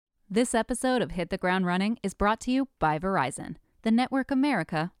This episode of Hit the Ground Running is brought to you by Verizon, the network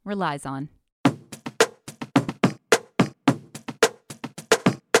America relies on.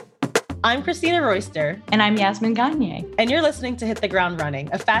 I'm Christina Royster. And I'm Yasmin Gagne. And you're listening to Hit the Ground Running,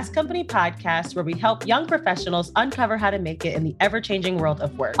 a Fast Company podcast where we help young professionals uncover how to make it in the ever-changing world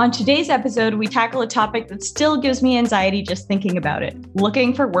of work. On today's episode, we tackle a topic that still gives me anxiety just thinking about it,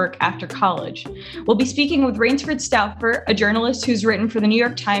 looking for work after college. We'll be speaking with Rainsford Stouffer, a journalist who's written for the New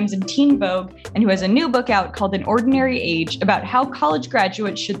York Times and Teen Vogue, and who has a new book out called An Ordinary Age about how college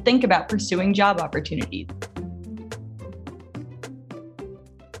graduates should think about pursuing job opportunities.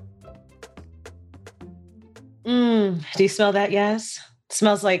 Do you smell that, Yas? It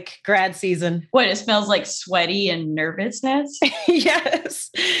smells like grad season. What, it smells like sweaty and nervousness? Yes.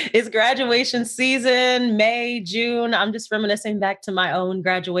 It's graduation season, May, June. I'm just reminiscing back to my own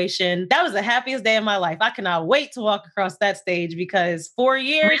graduation. That was the happiest day of my life. I cannot wait to walk across that stage because 4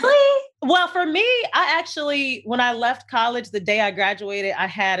 years. Really? Well, for me, when I left college, the day I graduated, I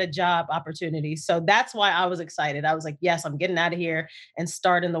had a job opportunity. So that's why I was excited. I was like, yes, I'm getting out of here and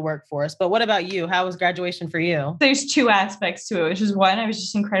starting the workforce. But what about you? How was graduation for you? There's two aspects to it, which is one, I was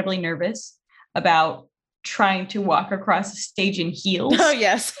just incredibly nervous about trying to walk across a stage in heels. Oh,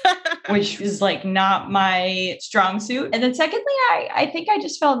 yes. Which is like not my strong suit. And then secondly, I think I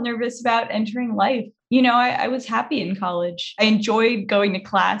just felt nervous about entering life. You know, I was happy in college. I enjoyed going to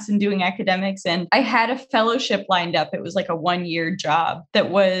class and doing academics. And I had a fellowship lined up. It was like a 1-year job that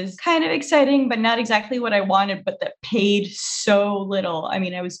was kind of exciting, but not exactly what I wanted, but that paid so little. I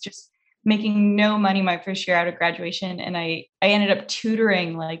mean, I was just making no money my first year out of graduation. And I ended up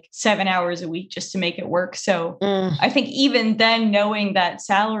tutoring like 7 hours a week just to make it work. So I think even then, knowing that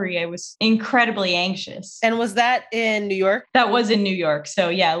salary, I was incredibly anxious. And was that in New York? That was in New York. So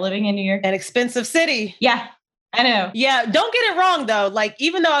yeah, living in New York. An expensive city. Yeah. I know. Yeah. Don't get it wrong, though. Like,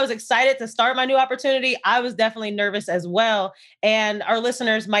 even though I was excited to start my new opportunity, I was definitely nervous as well. And our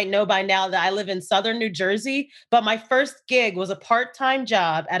listeners might know by now that I live in Southern New Jersey, but my first gig was a part-time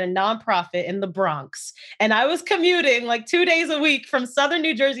job at a nonprofit in the Bronx. And I was commuting like 2 days a week from Southern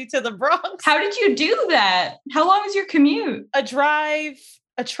New Jersey to the Bronx. How did you do that? How long was your commute? A drive,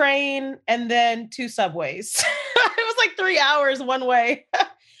 a train, and then 2 subways. It was like 3 hours one way.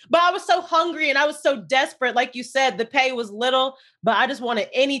 But I was so hungry and I was so desperate. Like you said, the pay was little, but I just wanted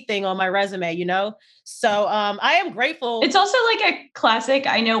anything on my resume, you know? So I am grateful. It's also like a classic.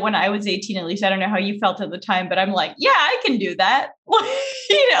 I know when I was 18, at least, I don't know how you felt at the time, but I'm like, yeah, I can do that.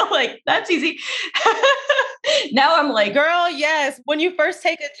 You know, like that's easy. Now I'm like, girl, yes. When you first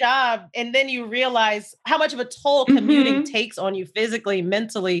take a job and then you realize how much of a toll commuting takes on you physically,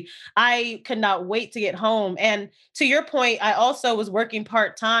 mentally, I could not wait to get home. And to your point, I also was working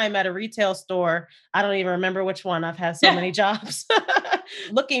part-time at a retail store. I don't even remember which one. I've had so many jobs.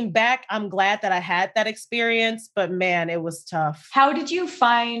 Looking back, I'm glad that I had that experience, but man, it was tough. How did you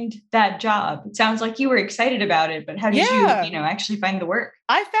find that job? It sounds like you were excited about it, but how did you actually find the work?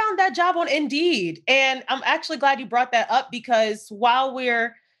 I found that job on Indeed. And I'm actually glad you brought that up because while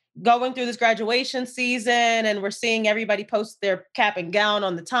we're going through this graduation season and we're seeing everybody post their cap and gown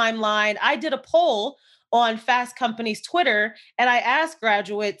on the timeline, I did a poll on Fast Company's Twitter and I asked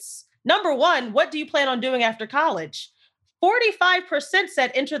graduates, number one, what do you plan on doing after college? 45%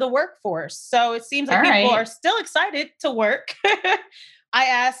 said enter the workforce. So it seems like people are still excited to work. I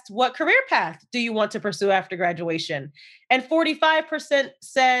asked, what career path do you want to pursue after graduation? And 45%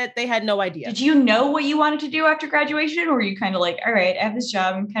 said they had no idea. Did you know what you wanted to do after graduation? Or were you kind of like, all right, I have this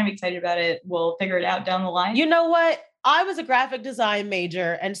job. I'm kind of excited about it. We'll figure it out down the line. You know what? I was a graphic design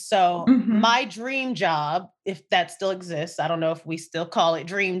major. And so my dream job, if that still exists, I don't know if we still call it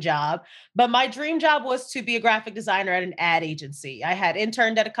dream job, but my dream job was to be a graphic designer at an ad agency. I had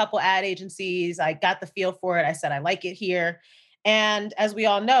interned at a couple ad agencies. I got the feel for it. I said, I like it here. And as we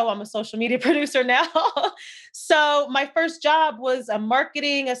all know, I'm a social media producer now. So my first job was a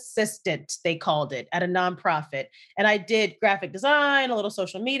marketing assistant, they called it, at a nonprofit. And I did graphic design, a little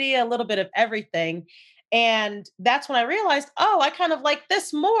social media, a little bit of everything. And that's when I realized, I kind of like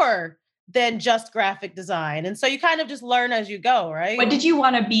this more than just graphic design. And so you kind of just learn as you go, right? What did you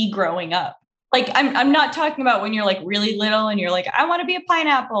want to be growing up? Like, I'm not talking about when you're like really little and you're like, I want to be a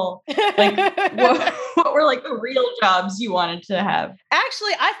pineapple. Like, what were like the real jobs you wanted to have?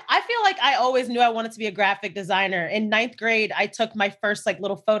 Actually, I feel like I always knew I wanted to be a graphic designer. In 9th grade, I took my first like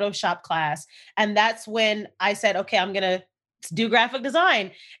little Photoshop class. And that's when I said, okay, I'm going to do graphic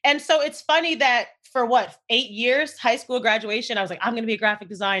design. And so it's funny that for 8 years, high school graduation, I was like, I'm going to be a graphic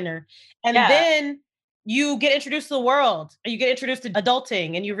designer. And then you get introduced to the world, and you get introduced to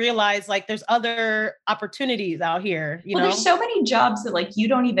adulting, and you realize like there's other opportunities out here, you know? There's so many jobs that like you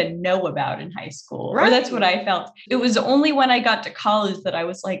don't even know about in high school. Right. Or that's what I felt. It was only when I got to college that I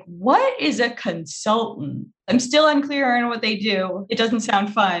was like, what is a consultant? I'm still unclear on what they do. It doesn't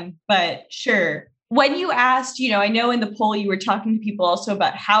sound fun, but sure. When you asked, I know in the poll you were talking to people also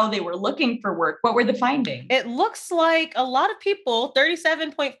about how they were looking for work. What were the findings? It looks like a lot of people,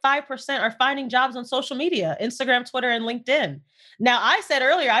 37.5%, are finding jobs on social media, Instagram, Twitter, and LinkedIn. Now, I said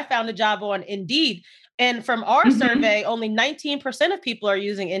earlier, I found a job on Indeed. And from our survey, only 19% of people are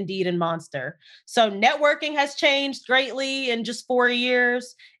using Indeed and Monster. So networking has changed greatly in just 4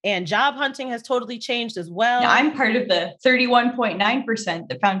 years, and job hunting has totally changed as well. Now, I'm part of the 31.9%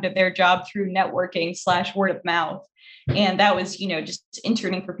 that found their job through networking / word of mouth. And that was, just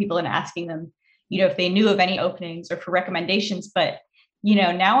interning for people and asking them, if they knew of any openings or for recommendations. But,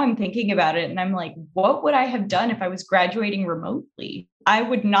 now I'm thinking about it and I'm like, what would I have done if I was graduating remotely? I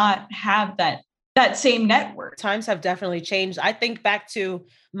would not have that same network. Times have definitely changed. I think back to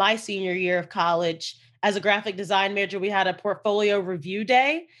my senior year of college. As a graphic design major, we had a portfolio review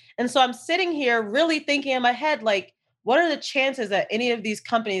day. And so I'm sitting here really thinking in my head, like, what are the chances that any of these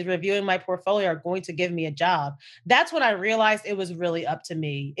companies reviewing my portfolio are going to give me a job? That's when I realized it was really up to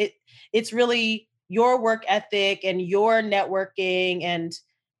me. It's really your work ethic and your networking and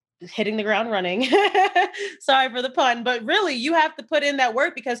hitting the ground running. Sorry for the pun, but really you have to put in that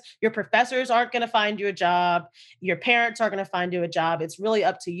work because your professors aren't going to find you a job. Your parents aren't going to find you a job. It's really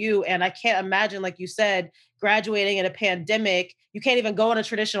up to you. And I can't imagine, like you said, graduating in a pandemic, you can't even go on a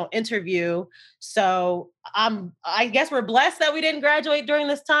traditional interview. So I guess we're blessed that we didn't graduate during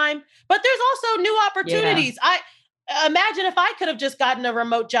this time, but there's also new opportunities. Yeah. I imagine if I could have just gotten a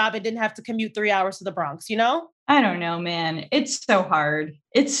remote job and didn't have to commute 3 hours to the Bronx, I don't know, man. It's so hard.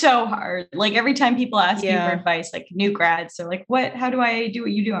 It's so hard. Like every time people ask me for advice, like new grads, they're like, how do I do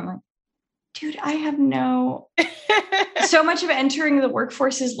what you do? I'm like, dude, I have so much of entering the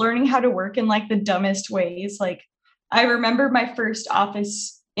workforce is learning how to work in like the dumbest ways. Like I remember my first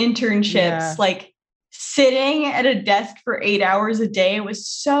office internships, like sitting at a desk for 8 hours a day was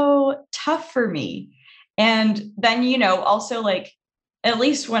so tough for me. And then, also like, at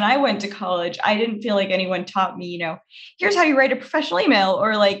least when I went to college, I didn't feel like anyone taught me, here's how you write a professional email,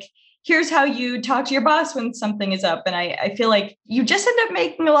 or like, here's how you talk to your boss when something is up. And I feel like you just end up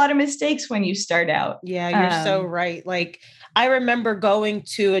making a lot of mistakes when you start out. Yeah, you're so right. Like I remember going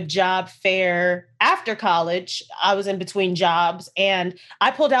to a job fair after college. I was in between jobs and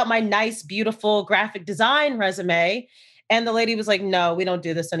I pulled out my nice, beautiful graphic design resume. And the lady was like, no, we don't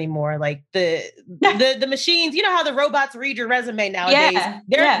do this anymore. Like the machines, you know how the robots read your resume nowadays?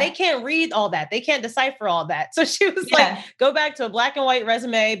 They can't read all that. They can't decipher all that. So she was like, go back to a black and white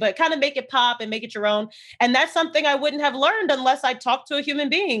resume, but kind of make it pop and make it your own. And that's something I wouldn't have learned unless I talked to a human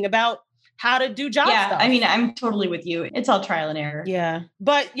being about how to do job stuff. I mean, I'm totally with you. It's all trial and error. Yeah.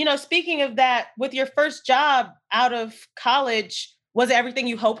 But, speaking of that, with your first job out of college, was it everything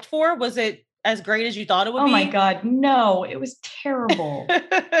you hoped for? Was it as great as you thought it would be? Oh my God, no, it was terrible.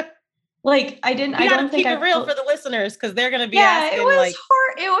 Like I don't think keep it real for the listeners because they're going to be asking.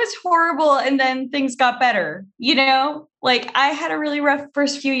 It was horrible, and then things got better. Like I had a really rough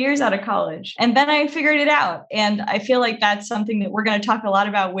first few years out of college, and then I figured it out. And I feel like that's something that we're going to talk a lot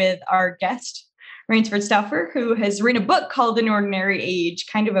about with our guest, Rainsford Stauffer, who has written a book called An Ordinary Age,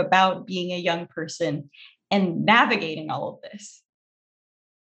 kind of about being a young person and navigating all of this.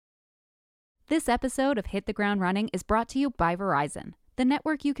 This episode of Hit the Ground Running is brought to you by Verizon, the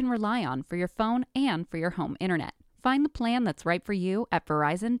network you can rely on for your phone and for your home internet. Find the plan that's right for you at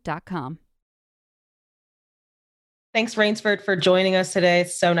Verizon.com. Thanks, Rainsford, for joining us today.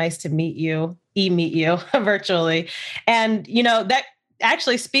 It's so nice to meet you virtually. And, that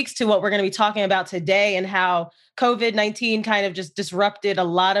actually speaks to what we're going to be talking about today and how COVID-19 kind of just disrupted a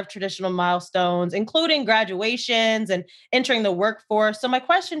lot of traditional milestones, including graduations and entering the workforce. So my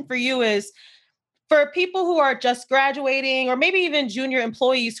question for you is, for people who are just graduating or maybe even junior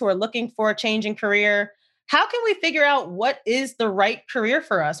employees who are looking for a change in career, how can we figure out what is the right career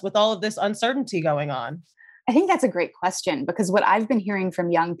for us with all of this uncertainty going on? I think that's a great question because what I've been hearing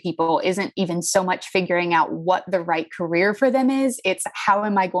from young people isn't even so much figuring out what the right career for them is. It's how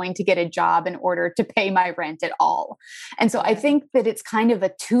am I going to get a job in order to pay my rent at all? And so I think that it's kind of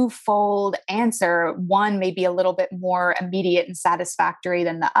a twofold answer. One may be a little bit more immediate and satisfactory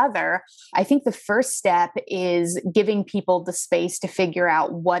than the other. I think the first step is giving people the space to figure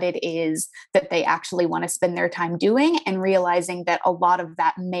out what it is that they actually want to spend their time doing and realizing that a lot of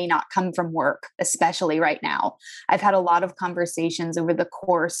that may not come from work, especially right now. now. I've had a lot of conversations over the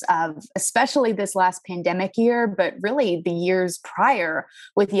course of, especially this last pandemic year, but really the years prior,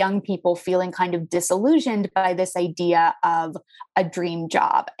 with young people feeling kind of disillusioned by this idea of a dream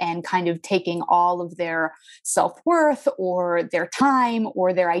job and kind of taking all of their self-worth or their time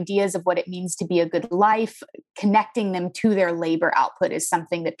or their ideas of what it means to be a good life, connecting them to their labor output is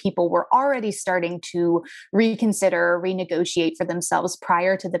something that people were already starting to reconsider, renegotiate for themselves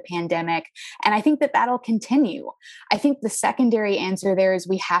prior to the pandemic. And I think that that'll continue. I think the secondary answer there is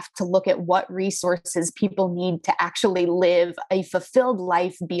we have to look at what resources people need to actually live a fulfilled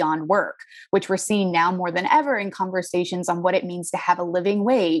life beyond work, which we're seeing now more than ever in conversations on what it means to have a living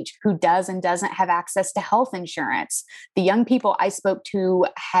wage, who does and doesn't have access to health insurance. The young people I spoke to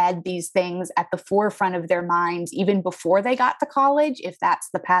had these things at the forefront of their minds even before they got to college, if that's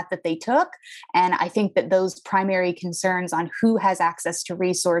the path that they took. And I think that those primary concerns on who has access to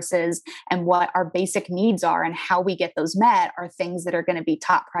resources and what our basic needs are and how we get those met are things that are going to be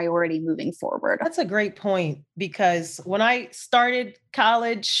top priority moving forward. That's a great point, because when I started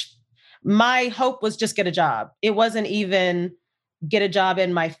college, my hope was just get a job. It wasn't even get a job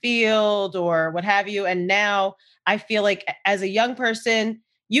in my field or what have you. And now I feel like as a young person,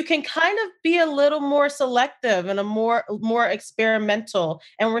 you can kind of be a little more selective and a more experimental.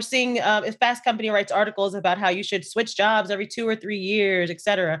 And we're seeing if Fast Company writes articles about how you should switch jobs every 2 or 3 years, et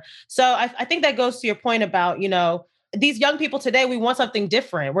cetera. So I think that goes to your point about, these young people today, we want something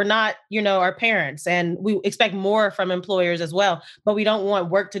different. We're not, our parents, and we expect more from employers as well, but we don't want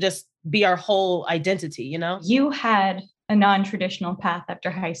work to just be our whole identity, You had a non-traditional path after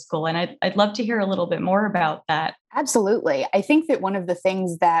high school, and I'd love to hear a little bit more about that. Absolutely. I think that one of the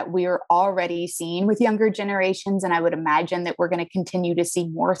things that we're already seeing with younger generations, and I would imagine that we're going to continue to see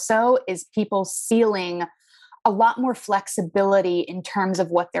more so, is people sealing a lot more flexibility in terms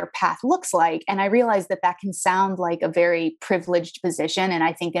of what their path looks like. And I realize that that can sound like a very privileged position. And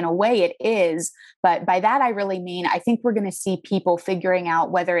I think in a way it is. But by that, I really mean, I think we're going to see people figuring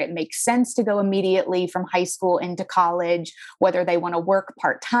out whether it makes sense to go immediately from high school into college, whether they want to work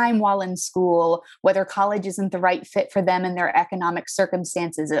part-time while in school, whether college isn't the right fit for them and their economic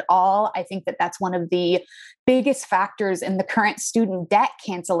circumstances at all. I think that that's one of the biggest factors in the current student debt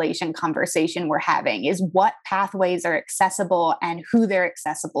cancellation conversation we're having, is what pathways are accessible and who they're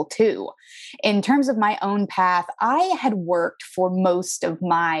accessible to. In terms of my own path, I had worked for most of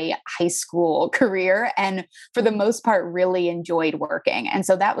my high school career and for the most part really enjoyed working. And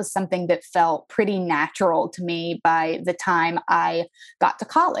so that was something that felt pretty natural to me by the time I got to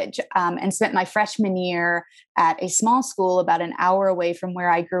college, and spent my freshman year at a small school about an hour away from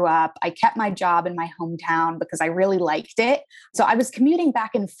where I grew up. I kept my job in my hometown because I really liked it. So I was commuting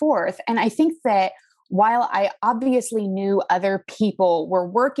back and forth. And I think that while I obviously knew other people were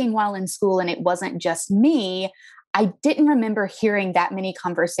working while in school and it wasn't just me, I didn't remember hearing that many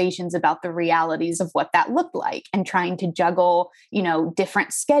conversations about the realities of what that looked like and trying to juggle,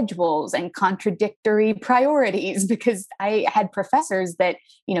 different schedules and contradictory priorities, because I had professors that,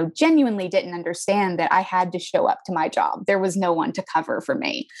 genuinely didn't understand that I had to show up to my job. There was no one to cover for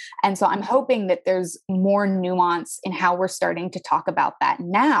me. And so I'm hoping that there's more nuance in how we're starting to talk about that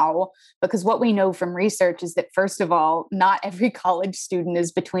now, because what we know from research is that, first of all, not every college student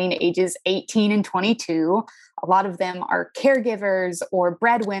is between ages 18 and 22. A lot of them are caregivers or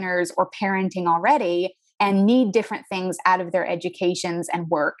breadwinners or parenting already and need different things out of their educations and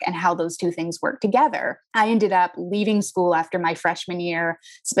work and how those two things work together. I ended up leaving school after my freshman year,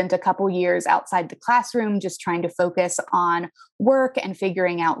 spent a couple years outside the classroom, just trying to focus on work and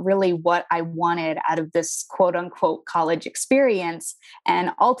figuring out really what I wanted out of this quote unquote college experience.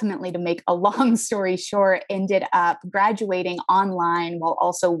 And ultimately, to make a long story short, ended up graduating online while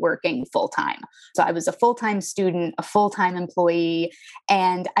also working full-time. So I was a full-time student, a full-time employee.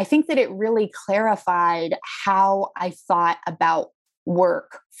 And I think that it really clarified how I thought about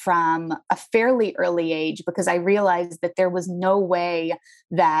work from a fairly early age, because I realized that there was no way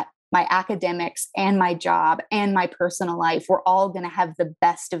that my academics and my job and my personal life were all going to have the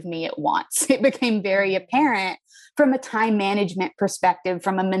best of me at once. It became very apparent from a time management perspective,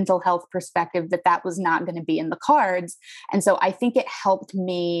 from a mental health perspective, that that was not going to be in the cards. And so I think it helped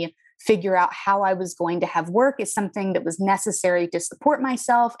me figure out how I was going to have work is something that was necessary to support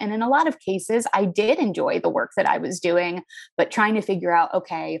myself. And in a lot of cases, I did enjoy the work that I was doing, but trying to figure out,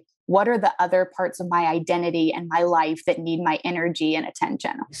 okay, what are the other parts of my identity and my life that need my energy and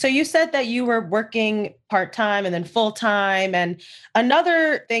attention? So you said that you were working part-time and then full-time. And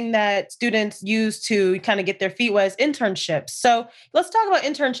another thing that students use to kind of get their feet wet is internships. So let's talk about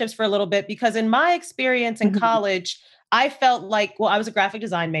internships for a little bit, because in my experience in college, I felt like, I was a graphic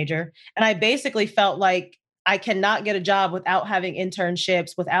design major, and I basically felt like I cannot get a job without having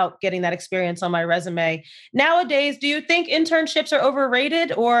internships, without getting that experience on my resume. Nowadays, do you think internships are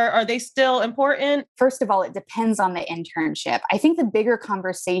overrated or are they still important? First of all, it depends on the internship. I think the bigger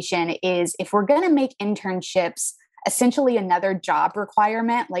conversation is if we're going to make internships essentially another job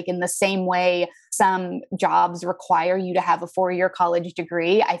requirement, like in the same way some jobs require you to have a 4-year college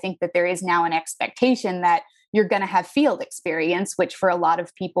degree, I think that there is now an expectation that you're going to have field experience, which for a lot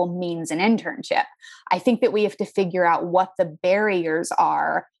of people means an internship. I think that we have to figure out what the barriers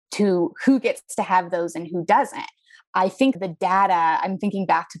are to who gets to have those and who doesn't. I think the data, I'm thinking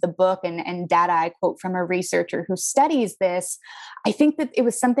back to the book and data I quote from a researcher who studies this. I think that it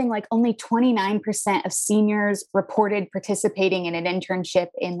was something like only 29% of seniors reported participating in an internship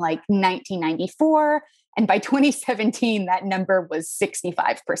in like 1994. And by 2017, that number was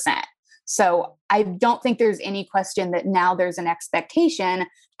 65%. So I don't think there's any question that now there's an expectation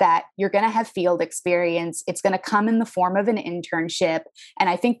that you're going to have field experience. It's going to come in the form of an internship. And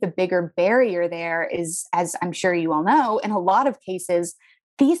I think the bigger barrier there is, as I'm sure you all know, in a lot of cases,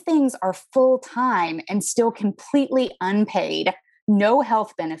 these things are full time and still completely unpaid. No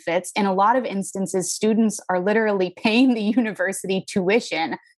health benefits. In a lot of instances, students are literally paying the university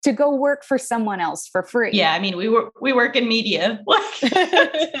tuition to go work for someone else for free. Yeah, I mean, we work in media.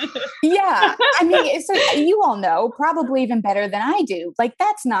 Yeah, I mean, so you all know probably even better than I do. Like,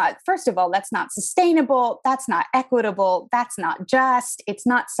 that's not, first of all, that's not sustainable. That's not equitable. That's not just. It's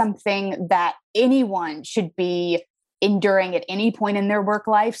not something that anyone should be enduring at any point in their work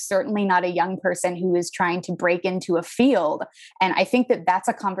life, certainly not a young person who is trying to break into a field. And I think that that's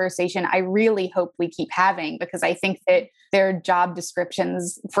a conversation I really hope we keep having, because I think that there are job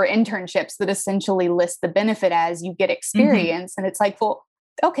descriptions for internships that essentially list the benefit as you get experience. And it's like, well,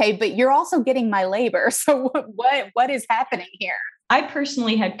 okay, but you're also getting my labor. So what is happening here? I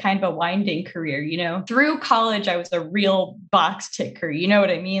personally had kind of a winding career, through college, I was a real box ticker. You know what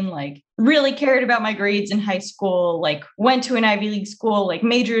I mean? Like, really cared about my grades in high school, like went to an Ivy League school, like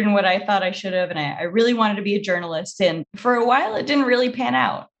majored in what I thought I should have. And I really wanted to be a journalist. And for a while, it didn't really pan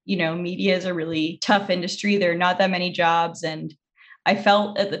out. Media is a really tough industry. There are not that many jobs. And I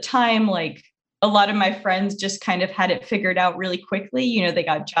felt at the time like a lot of my friends just kind of had it figured out really quickly. They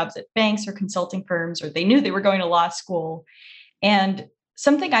got jobs at banks or consulting firms, or they knew they were going to law school. And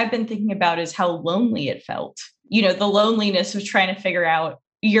something I've been thinking about is how lonely it felt. The loneliness of trying to figure out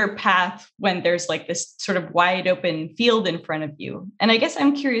your path when there's like this sort of wide open field in front of you. And I guess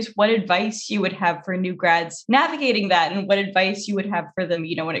I'm curious what advice you would have for new grads navigating that, and what advice you would have for them,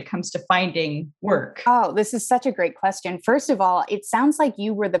 when it comes to finding work. Oh, this is such a great question. First of all, it sounds like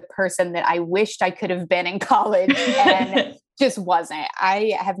you were the person that I wished I could have been in college and just wasn't.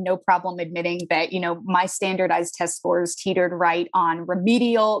 I have no problem admitting that, my standardized test scores teetered right on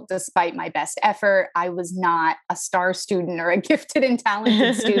remedial despite my best effort. I was not a star student or a gifted and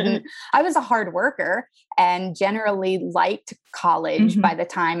talented student. I was a hard worker and generally liked college by the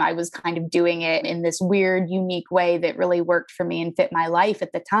time I was kind of doing it in this weird, unique way that really worked for me and fit my life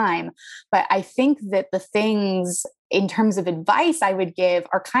at the time. But I think that the things in terms of advice I would give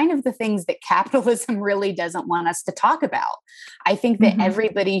are kind of the things that capitalism really doesn't want us to talk about. I think that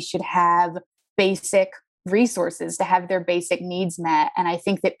everybody should have basic resources to have their basic needs met. And I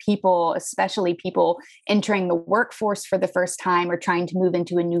think that people, especially people entering the workforce for the first time or trying to move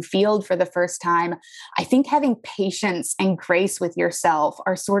into a new field for the first time, I think having patience and grace with yourself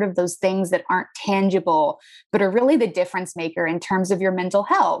are sort of those things that aren't tangible, but are really the difference maker in terms of your mental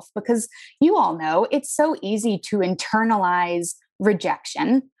health. Because you all know it's so easy to internalize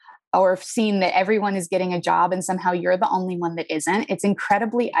rejection, or seeing that everyone is getting a job and somehow you're the only one that isn't. It's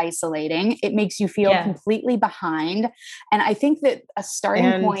incredibly isolating. It makes you feel completely behind. And I think that a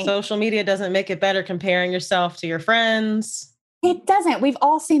starting point... social media doesn't make it better comparing yourself to your friends. It doesn't. We've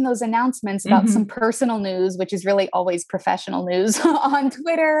all seen those announcements about some personal news, which is really always professional news on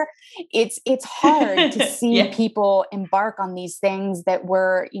Twitter. It's hard to see people embark on these things that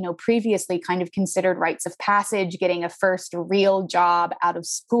were, previously kind of considered rites of passage, getting a first real job out of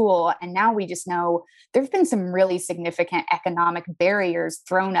school. And now we just know there have been some really significant economic barriers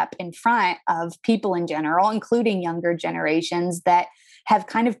thrown up in front of people in general, including younger generations, that have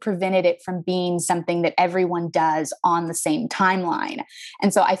kind of prevented it from being something that everyone does on the same timeline.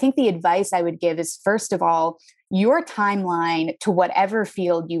 And so I think the advice I would give is, first of all, your timeline to whatever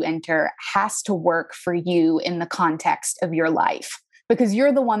field you enter has to work for you in the context of your life. because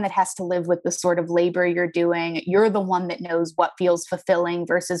you're the one that has to live with the sort of labor you're doing. You're the one that knows what feels fulfilling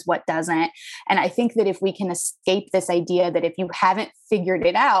versus what doesn't. And I think that if we can escape this idea that if you haven't figured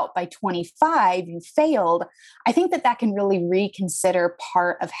it out by 25, you failed, I think that that can really reconsider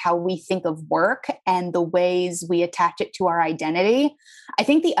part of how we think of work and the ways we attach it to our identity. I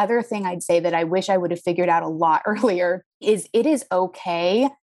think the other thing I'd say that I wish I would have figured out a lot earlier is it is okay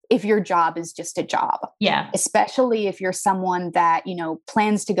if your job is just a job. Yeah. Especially if you're someone that,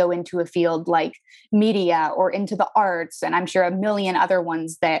 plans to go into a field like media or into the arts, and I'm sure a million other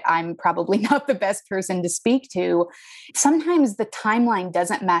ones that I'm probably not the best person to speak to. Sometimes the timeline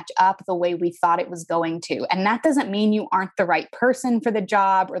doesn't match up the way we thought it was going to. And that doesn't mean you aren't the right person for the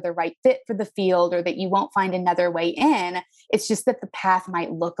job or the right fit for the field or that you won't find another way in. It's just that the path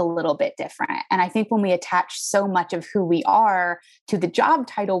might look a little bit different. And I think when we attach so much of who we are to the job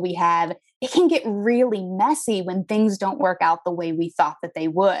title we have, it can get really messy when things don't work out the way we thought that they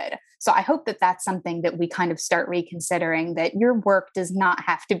would. So I hope that that's something that we kind of start reconsidering, that your work does not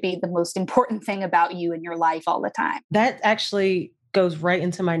have to be the most important thing about you in your life all the time. That actually goes right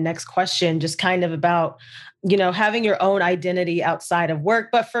into my next question, just kind of about, having your own identity outside of work.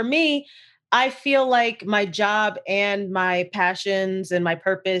 But for me, I feel like my job and my passions and my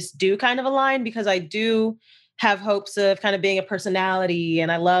purpose do kind of align, because I do have hopes of kind of being a personality,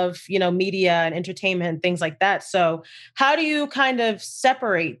 and I love, media and entertainment, things like that. So how do you kind of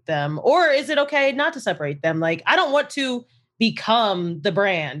separate them? Or is it okay not to separate them? Like, I don't want to become the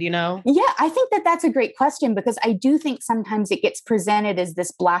brand, Yeah, I think that that's a great question, because I do think sometimes it gets presented as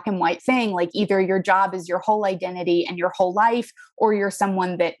this black and white thing, like either your job is your whole identity and your whole life, or you're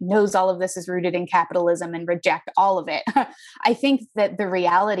someone that knows all of this is rooted in capitalism and reject all of it. I think that the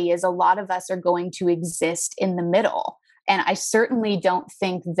reality is a lot of us are going to exist in the middle. And I certainly don't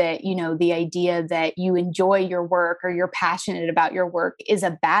think that, the idea that you enjoy your work or you're passionate about your work is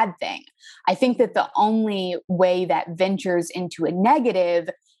a bad thing. I think that the only way that ventures into a negative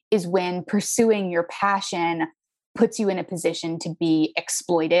is when pursuing your passion puts you in a position to be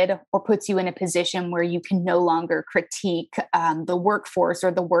exploited, or puts you in a position where you can no longer critique the workforce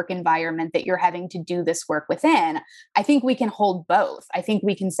or the work environment that you're having to do this work within. I think we can hold both. I think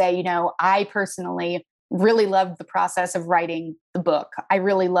we can say, I personally really loved the process of writing the book. I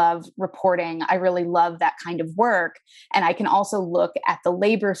really love reporting. I really love that kind of work. And I can also look at the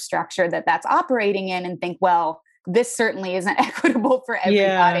labor structure that that's operating in and think, well, this certainly isn't equitable for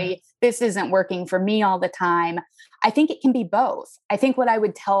everybody. Yeah. This isn't working for me all the time. I think it can be both. I think what I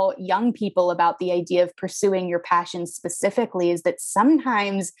would tell young people about the idea of pursuing your passion specifically is that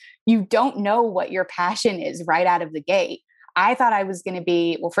sometimes you don't know what your passion is right out of the gate. I thought I was going to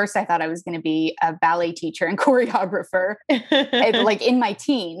be, first I thought I was going to be a ballet teacher and choreographer. Like in my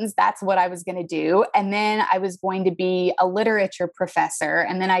teens, that's what I was going to do. And then I was going to be a literature professor.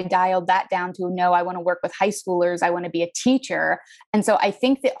 And then I dialed that down to, no, I want to work with high schoolers. I want to be a teacher. And so I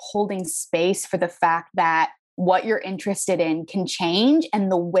think that holding space for the fact that what you're interested in can change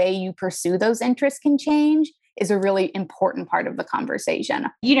and the way you pursue those interests can change is a really important part of the conversation.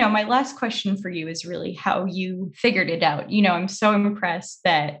 My last question for you is really how you figured it out. I'm so impressed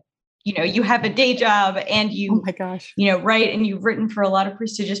that, you have a day job and you, oh my gosh, write, and you've written for a lot of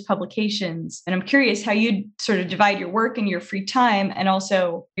prestigious publications. And I'm curious how you sort of divide your work and your free time. And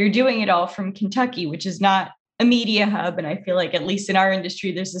also you're doing it all from Kentucky, which is not a media hub. And I feel like, at least in our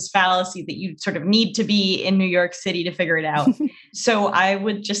industry, there's this fallacy that you sort of need to be in New York City to figure it out. So I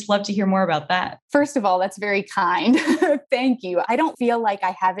would just love to hear more about that. First of all, that's very kind. Thank you. I don't feel like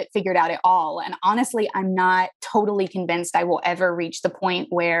I have it figured out at all. And honestly, I'm not totally convinced I will ever reach the point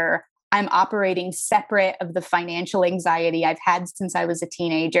where I'm operating separate of the financial anxiety I've had since I was a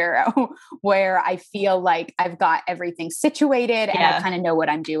teenager, where I feel like I've got everything situated and I kind of know what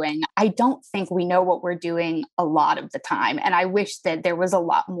I'm doing. I don't think we know what we're doing a lot of the time. And I wish that there was a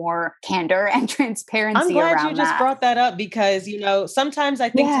lot more candor and transparency around that. I'm glad you just brought that up, because, sometimes I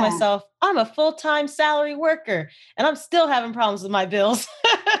think to myself, I'm a full-time salary worker and I'm still having problems with my bills.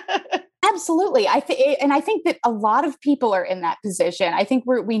 Absolutely. I think that a lot of people are in that position. I think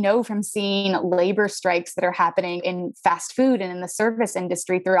we know from seeing labor strikes that are happening in fast food and in the service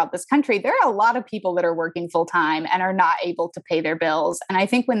industry throughout this country, there are a lot of people that are working full time and are not able to pay their bills. And I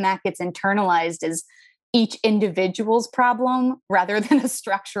think when that gets internalized as each individual's problem rather than a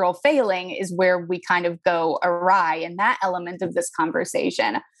structural failing is where we kind of go awry in that element of this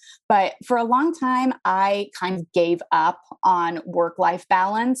conversation. But for a long time, I kind of gave up on work-life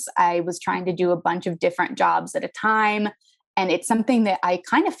balance. I was trying to do a bunch of different jobs at a time. And it's something that I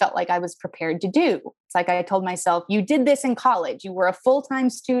kind of felt like I was prepared to do. It's like I told myself, you did this in college. You were a full-time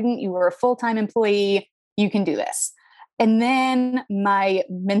student. You were a full-time employee. You can do this. And then my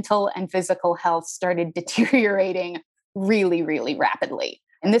mental and physical health started deteriorating really, really rapidly.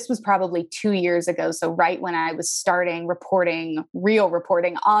 And this was probably 2 years ago. So right when I was starting real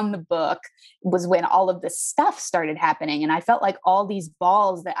reporting on the book was when all of this stuff started happening. And I felt like all these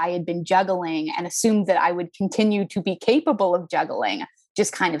balls that I had been juggling and assumed that I would continue to be capable of juggling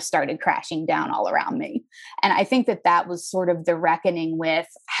just kind of started crashing down all around me. And I think that that was sort of the reckoning with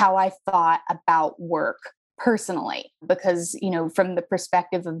how I thought about work personally, because, from the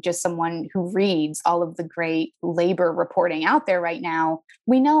perspective of just someone who reads all of the great labor reporting out there right now,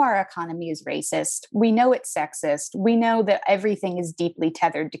 we know our economy is racist. We know it's sexist. We know that everything is deeply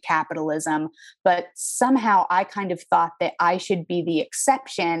tethered to capitalism. But somehow I kind of thought that I should be the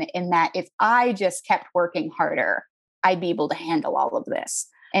exception in that if I just kept working harder, I'd be able to handle all of this.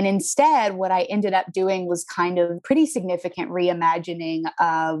 And instead, what I ended up doing was kind of pretty significant reimagining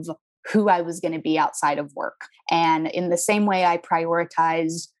of who I was going to be outside of work. And in the same way I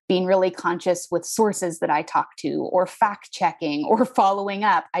prioritized being really conscious with sources that I talk to, or fact checking, or following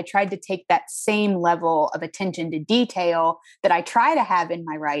up, I tried to take that same level of attention to detail that I try to have in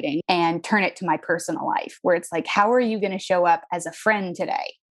my writing and turn it to my personal life, where it's like, how are you going to show up as a friend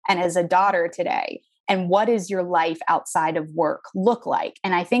today and as a daughter today? And what does your life outside of work look like?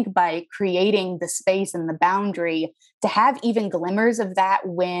 And I think by creating the space and the boundary to have even glimmers of that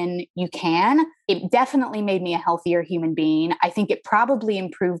when you can, it definitely made me a healthier human being. I think it probably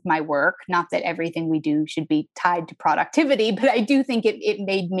improved my work. Not that everything we do should be tied to productivity, but I do think it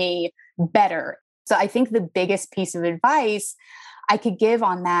made me better. So I think the biggest piece of advice I could give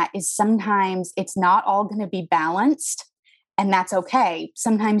on that is sometimes it's not all going to be balanced. And that's okay.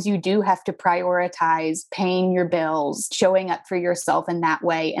 Sometimes you do have to prioritize paying your bills, showing up for yourself in that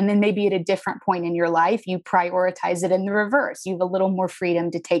way. And then maybe at a different point in your life, you prioritize it in the reverse. You have a little more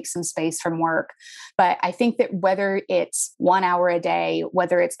freedom to take some space from work. But I think that whether it's 1 hour a day,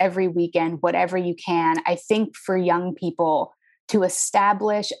 whether it's every weekend, whatever you can, I think for young people to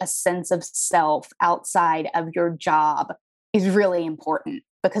establish a sense of self outside of your job is really important.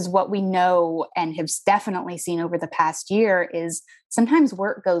 Because what we know and have definitely seen over the past year is sometimes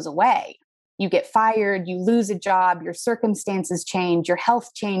work goes away. You get fired, you lose a job, your circumstances change, your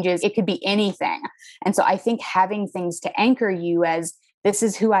health changes. It could be anything. And so I think having things to anchor you as this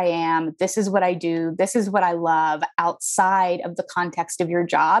is who I am, this is what I do, this is what I love outside of the context of your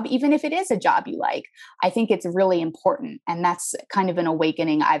job, even if it is a job you like, I think it's really important. And that's kind of an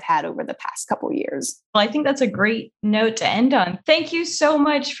awakening I've had over the past couple of years. Well, I think that's a great note to end on. Thank you so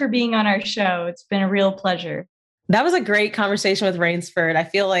much for being on our show. It's been a real pleasure. That was a great conversation with Rainsford. I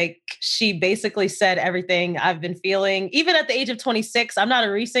feel like she basically said everything I've been feeling. Even at the age of 26, I'm not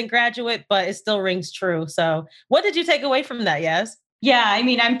a recent graduate, but it still rings true. So what did you take away from that, Yas? Yeah, I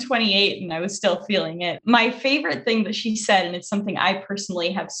mean, I'm 28 and I was still feeling it. My favorite thing that she said, and it's something I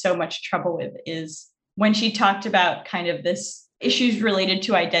personally have so much trouble with, is when she talked about kind of this issues related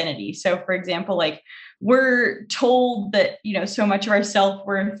to identity. So for example, like we're told that, so much of our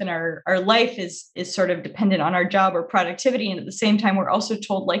self-worth and our life is sort of dependent on our job or productivity. And at the same time, we're also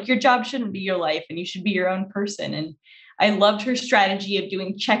told like your job shouldn't be your life and you should be your own person. And I loved her strategy of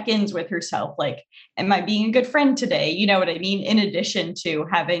doing check-ins with herself. Like, am I being a good friend today? You know what I mean? In addition to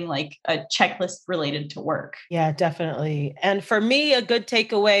having like a checklist related to work. Yeah, definitely. And for me, a good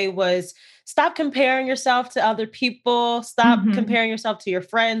takeaway was stop comparing yourself to other people. Stop comparing yourself to your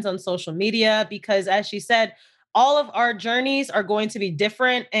friends on social media, because as she said, all of our journeys are going to be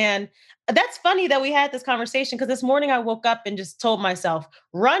different. And that's funny that we had this conversation because this morning I woke up and just told myself,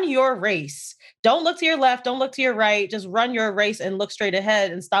 run your race. Don't look to your left. Don't look to your right. Just run your race and look straight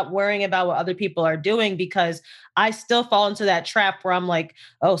ahead and stop worrying about what other people are doing, because I still fall into that trap where I'm like,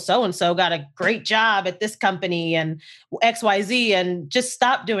 oh, so-and-so got a great job at this company and XYZ, and just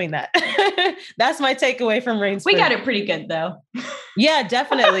stop doing that. That's my takeaway from Rainsford. We got it pretty good though. Yeah,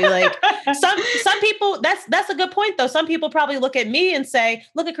 definitely. Like some people, that's a good point though. Some people probably look at me and say,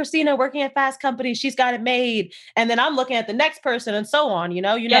 look at Christina working at fast companies. She's got it made. And then I'm looking at the next person and so on, you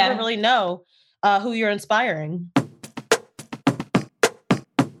never really know who you're inspiring.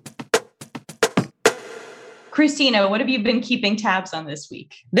 Christina, what have you been keeping tabs on this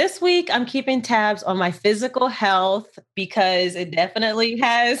week? This week, I'm keeping tabs on my physical health because it definitely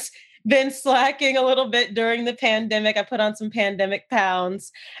has been slacking a little bit during the pandemic. I put on some pandemic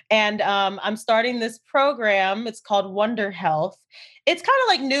pounds, and I'm starting this program. It's called Wonder Health. It's kind of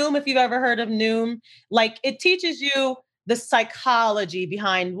like Noom, if you've ever heard of Noom. Like, it teaches you the psychology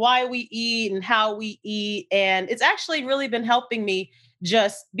behind why we eat and how we eat. And it's actually really been helping me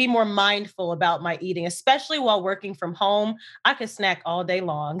just be more mindful about my eating, especially while working from home. I could snack all day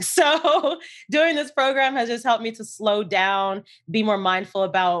long. So doing this program has just helped me to slow down, be more mindful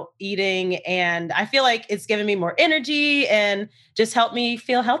about eating. And I feel like it's given me more energy and just helped me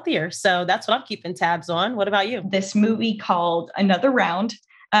feel healthier. So that's what I'm keeping tabs on. What about you? This movie called Another Round.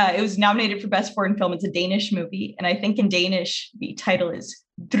 It was nominated for Best Foreign Film. It's a Danish movie. And I think in Danish, the title is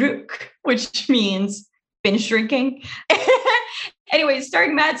Druk, which means binge drinking. Anyway,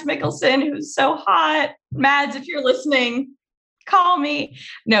 starring Mads Mikkelsen, who's so hot. Mads, if you're listening, call me.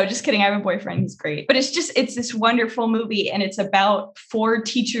 No, just kidding. I have a boyfriend. He's great. But it's this wonderful movie. And it's about 4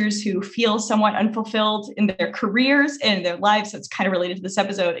 teachers who feel somewhat unfulfilled in their careers and their lives. So it's kind of related to this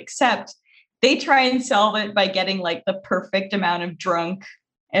episode, except they try and solve it by getting like the perfect amount of drunk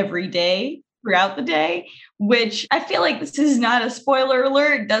every day throughout the day, which I feel like this is not a spoiler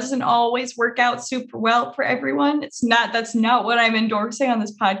alert. It doesn't always work out super well for everyone. That's not what I'm endorsing on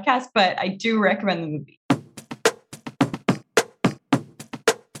this podcast, but I do recommend the movie.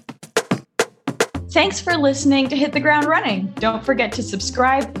 Thanks for listening to Hit the Ground Running. Don't forget to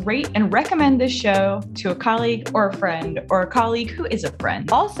subscribe, rate, and recommend this show to a colleague or a friend or a colleague who is a friend.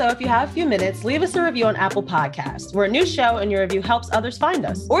 Also, if you have a few minutes, leave us a review on Apple Podcasts. We're a new show and your review helps others find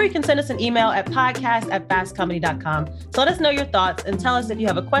us. Or you can send us an email at podcast@fastcomedy.com to let us know your thoughts and tell us if you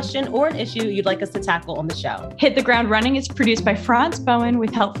have a question or an issue you'd like us to tackle on the show. Hit the Ground Running is produced by Franz Bowen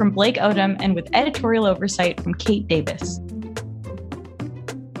with help from Blake Odom and with editorial oversight from Kate Davis.